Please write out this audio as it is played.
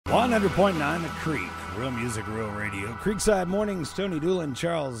100.9 The Creek, real music, real radio. Creekside Mornings, Tony Doolin,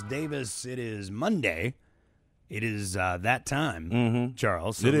 Charles Davis. It is Monday. It is that time,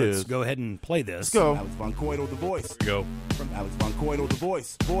 Charles. So let's go ahead and play this. Let's go. Alex von Keudell, the voice. Go. From Alex von Keudell, the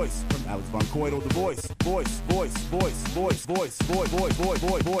voice. Voice. From Alex von Keudell, the voice. Voice. Voice. Voice. Voice. Voice. Voice. Voice. Voice.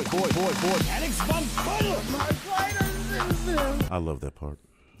 Voice. Voice. Voice. Voice. Alex von Keudell. My fighter. I love that part.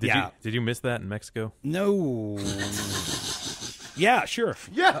 Did you miss that in Mexico? No. Yeah, sure.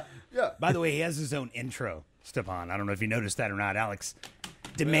 Yeah. By the way, he has his own intro, Stepan. I don't know if you noticed that or not. Alex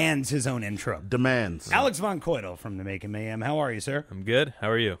demands his own intro. Demands. Alex von Keudell from the Macon Mayhem. How are you, sir? I'm good. How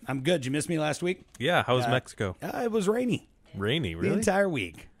are you? I'm good. Did you miss me last week? Yeah. How was Mexico? It was rainy. Rainy, The really? entire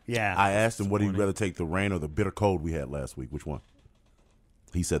week. Yeah. I asked him, would he rather take the rain or the bitter cold we had last week? Which one?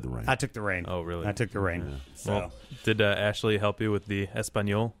 He said the rain. I took the rain. Oh, really? I took the rain. Yeah. So. Well, did Ashley help you with the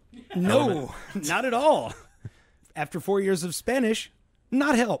Espanol? No, not at all. After 4 years of Spanish,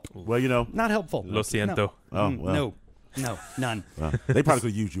 not help. Well, you know. Not helpful. Lo siento. No. Oh, well. No, none. They probably could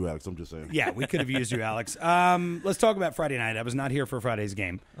have used you, Alex. I'm just saying. Yeah, we could have used you, Alex. Let's talk about Friday night. I was not here for Friday's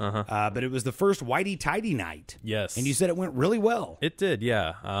game, but it was the first whitey-tidy night. Yes. And you said it went really well. It did,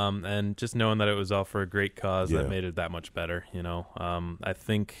 yeah. And just knowing that it was all for a great cause, Yeah. that made it that much better, you know. I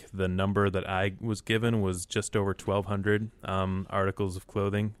think the number that I was given was just over 1,200 articles of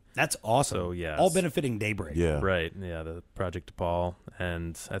clothing. That's awesome. So, yes. All benefiting Daybreak. Yeah. Right, yeah, the Project DePaul.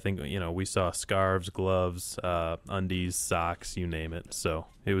 And I think, you know, we saw scarves, gloves, undies, socks, you name it. So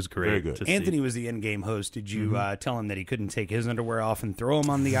it was great. Very good. to Anthony see. was the in-game host. Did you tell him that he couldn't take his underwear off and throw them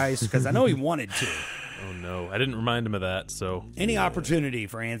on the ice? Because I know he wanted to. Oh, no. I didn't remind him of that, so. Any opportunity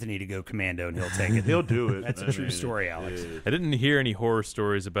for Anthony to go commando, and he'll take it. He'll do it. That's a true story, Alex. I didn't hear any horror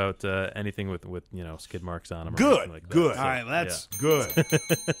stories about anything with you know, skid marks on them. Or Good, anything like that. good. All right, well, that's Good. way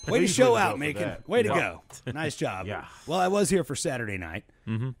to Please show wouldn't out, go for Macon. that. Way to Yeah. go. Nice job. Yeah. Well, I was here for Saturday night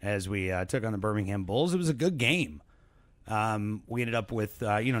as we took on the Birmingham Bulls. It was a good game. We ended up with,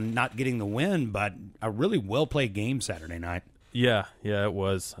 not getting the win, but a really well-played game Saturday night. Yeah, it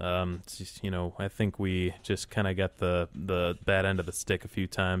was. It's just, you know, I think we just kind of got the bad end of the stick a few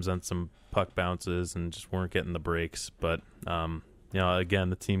times on some puck bounces and just weren't getting the breaks. But, you know, again,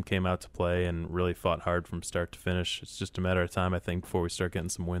 the team came out to play and really fought hard from start to finish. It's just a matter of time, I think, before we start getting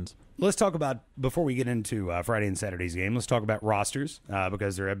some wins. Let's talk about, before we get into Friday and Saturday's game, let's talk about rosters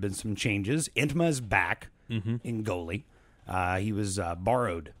because there have been some changes. Intma's back in goalie. He was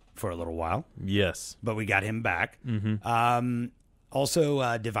borrowed for a little while. Yes. But we got him back.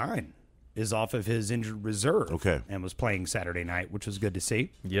 Also, Divine is off of his injured reserve and was playing Saturday night, which was good to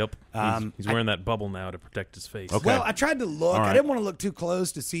see. Yep. He's wearing that bubble now to protect his face. Okay. Well, I tried to look. All right. I didn't want to look too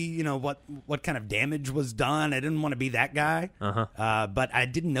close to see, you know, what kind of damage was done. I didn't want to be that guy. But I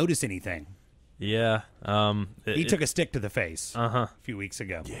didn't notice anything. Yeah. He took a stick to the face a few weeks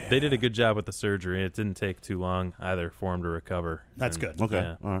ago. Yeah. They did a good job with the surgery. It didn't take too long either for him to recover. That's good. Okay.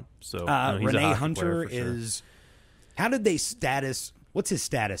 Yeah. All right. So you know, he's a Renee hockey Hunter player for sure. is. How did they status? What's his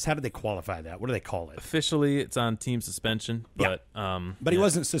status? How did they qualify that? What do they call it? Officially, it's on team suspension, but But he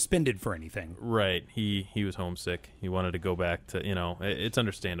wasn't suspended for anything. right. He was homesick. He wanted to go back to, you know, it's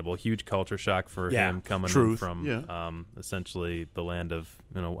understandable. Huge culture shock for him coming from essentially the land of,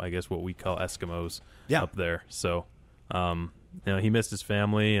 you know, I guess what we call Eskimos up there. So, you know, he missed his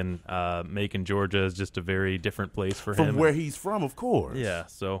family, and Macon, Georgia is just a very different place for him. From where he's from, of course. Yeah,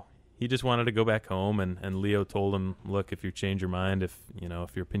 so he just wanted to go back home, and Leo told him, look, if you change your mind, if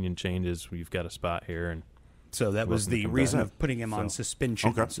your opinion changes, you've got a spot here. And So that was the reason of putting him on suspension.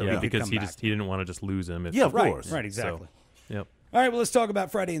 Okay. So yeah, he could because come back. he didn't want to just lose him. Yeah, of course. Right, exactly. So, yep. All right, well, let's talk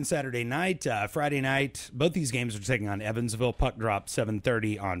about Friday and Saturday night. Friday night, both these games are taking on Evansville. Puck drop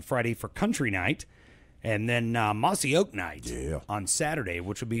 7:30 on Friday for country night. And then Mossy Oak night on Saturday,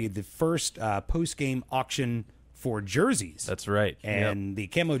 which will be the first post-game auction for jerseys. That's right. And the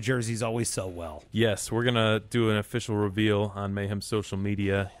camo jerseys always sell well. Yes, we're going to do an official reveal on Mayhem social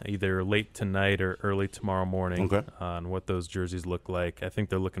media either late tonight or early tomorrow morning on what those jerseys look like. I think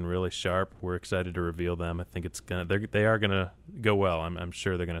they're looking really sharp. We're excited to reveal them. I think they are going to go well. I'm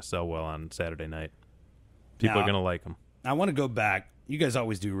sure they're going to sell well on Saturday night. People are going to like them. I want to go back. You guys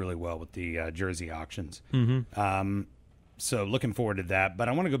always do really well with the jersey auctions. So looking forward to that. But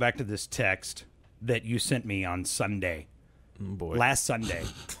I want to go back to this text that you sent me on Sunday. Oh, boy. Last Sunday.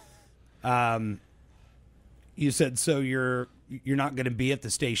 You said, so you're not going to be at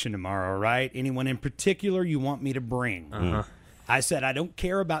the station tomorrow, right? Anyone in particular you want me to bring? I said, I don't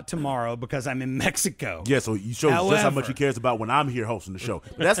care about tomorrow because I'm in Mexico. Yeah, so you show just how much he cares about when I'm here hosting the show.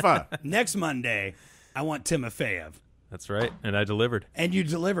 But that's fine. Next Monday, I want Timofeev. That's right, and I delivered. And you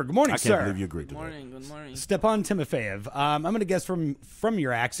delivered. Good morning, sir. I can't believe you agreed to that. Good morning. Stepan Timofeev. I'm going to guess from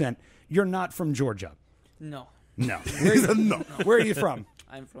your accent, you're not from Georgia. No. No. Where are you from?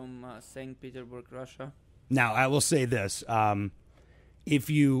 I'm from St. Petersburg, Russia. Now, I will say this. If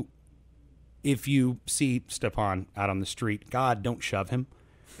you see Stepan out on the street, God, don't shove him.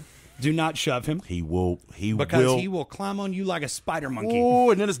 Do not shove him. He will. Because he will climb on you like a spider monkey.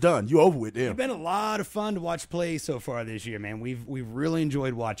 Oh, and then it's done. You over with him. You've been a lot of fun to watch play so far this year, man. We've really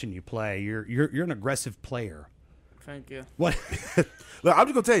enjoyed watching you play. You're an aggressive player. Thank you. What? Look, I'm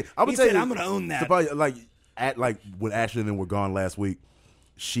just gonna tell you. I'm gonna own that. Like when Ashley and them were gone last week,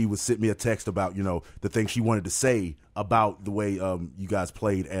 she would send me a text about the things she wanted to say about the way you guys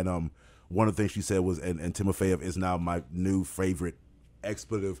played, and one of the things she said was, and Timofeev is now my new favorite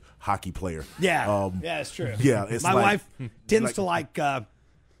expletive hockey player. Yeah, it's true. Yeah, it's my wife tends to like, shall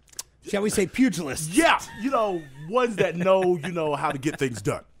we say, pugilists. Yeah, ones that know, how to get things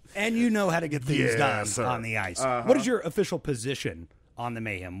done. And you know how to get things done sir. On the ice. Uh-huh. What is your official position on the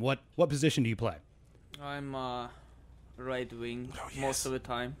Mayhem? What position do you play? I'm right wing most of the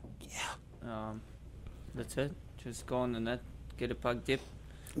time. Yeah. That's it. Just go on the net, get a puck deep.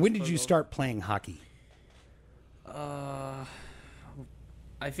 When did you start playing hockey? I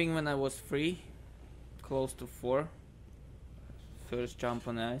think when I was 3, close to 4, first jump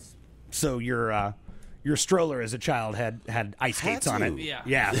on the ice. So your stroller as a child had ice skates on it.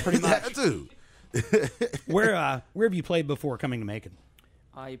 Yeah, pretty much. Had to. Where have you played before coming to Macon?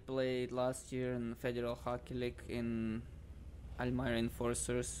 I played last year in the Federal Hockey League in Almira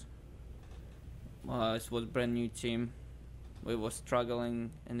Enforcers. It was a brand new team. We were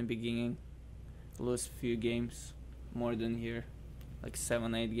struggling in the beginning, lost a few games, more than here, like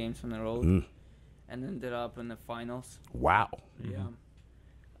 7-8 games on the road, and ended up in the finals. Wow. Yeah.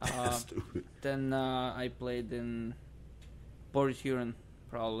 Stupid. Then I played in Port Huron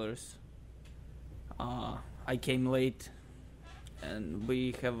Prowlers. I came late, and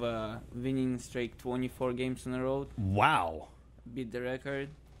we have a winning streak, 24 games on the road. Wow. Beat the record,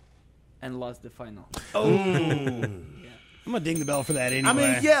 and lost the final. Oh. Yeah. I'm going to ding the bell for that anyway. I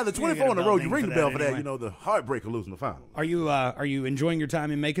mean, yeah, the 24 on the road, you ring the bell for that. Anyway. The heartbreaker losing the final. Are you enjoying your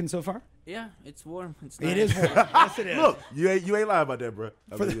time in Macon so far? Yeah, it's warm. It's nice. It is warm. Yes, it is. Look, you ain't lying about that, bro.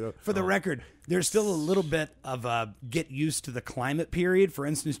 For the record, there's still a little bit of a get used to the climate period. For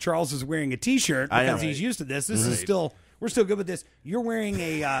instance, Charles is wearing a T-shirt because he's used to this. This is still. We're still good with this. You're wearing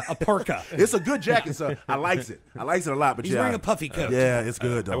a parka. It's a good jacket, so I likes it. I likes it a lot. But he's wearing a puffy coat. Yeah, it's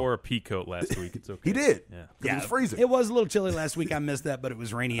good though. I wore a pea coat last week. It's okay. He did. Yeah. It was freezing. It was a little chilly last week. I missed that, but it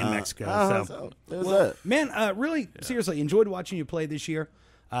was rainy in Mexico. Man, really, seriously, enjoyed watching you play this year.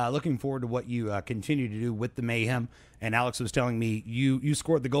 Looking forward to what you continue to do with the Mayhem. And Alex was telling me you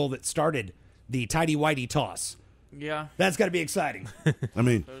scored the goal that started the tighty-whitey toss. Yeah. That's got to be exciting. I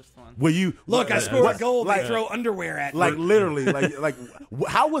mean, First one. will you Look, I scored a goal. They throw underwear at me. like literally, like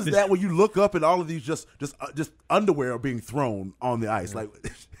how was that when you look up and all of these just underwear are being thrown on the ice? Like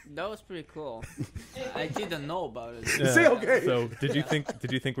That was pretty cool. I didn't know about it. see, okay. So did you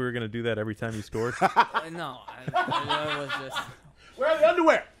think we were going to do that every time you scored? No, I was just... Where are the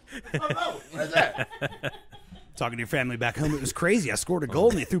underwear? Oh no, where's that? Talking to your family back home, it was crazy. I scored a goal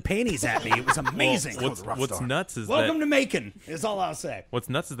and they threw panties at me. It was amazing. What's nuts is Welcome to Macon, is all I'll say. What's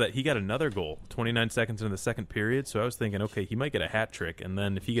nuts is that he got another goal 29 seconds into the second period, so I was thinking, okay, he might get a hat trick, and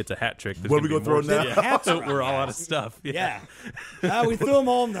then if he gets a hat trick, What are we gonna throw now? Hats around we're all the out of house. stuff. Yeah. We threw them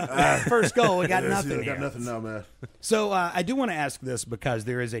all in the first goal. We got nothing I got here. nothing now, man. So I do want to ask this because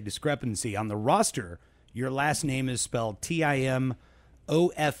there is a discrepancy. On the roster, your last name is spelled Timofeev.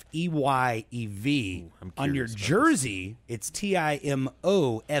 On your jersey, it's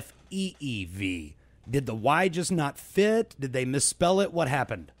Timofeev. Did the Y just not fit? Did they misspell it? What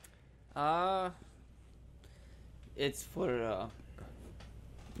happened? It's for,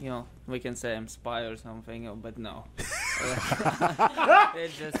 we can say I'm spy or something, but no.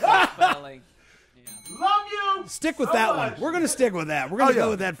 It's just spelling. Love you. Stick with that one. We're going to stick with that. We're going to go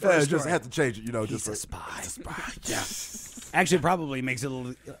with that first. Just story. have to change it, He's just a spy. Yeah. Actually, it probably makes it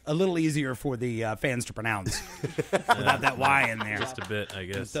a little easier for the fans to pronounce without that Y in there. Just a bit, I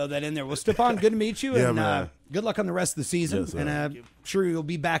guess. Throw that in there. Well, Stepan, good to meet you, Yeah, and man. good luck on the rest of the season. Yes, and I'm sure you'll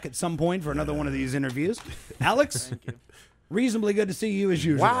be back at some point for another one of these interviews. Alex, Thank you. reasonably good to see you as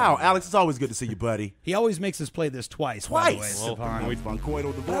usual. Wow, Alex, it's always good to see you, buddy. He always makes us play this twice. By the way, Twice? Stepan. Alex von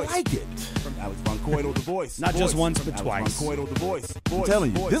Keudell, the I voice. like it. From Alex von Keudell, the voice. Not just Voice. once, From but Alex twice. von Keudell, the voice. I'm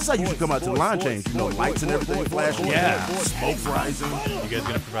telling you, this is how you should come out to the line change. Lights and everything flashing. Yeah. Smoke rising. You guys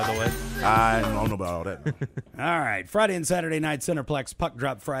going to provide the light? I don't know about all that. All right, Friday and Saturday night Centerplex puck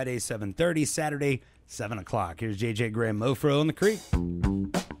drop Friday 7:30, Saturday 7 o'clock. Here's JJ Graham, Mofro in the Creek.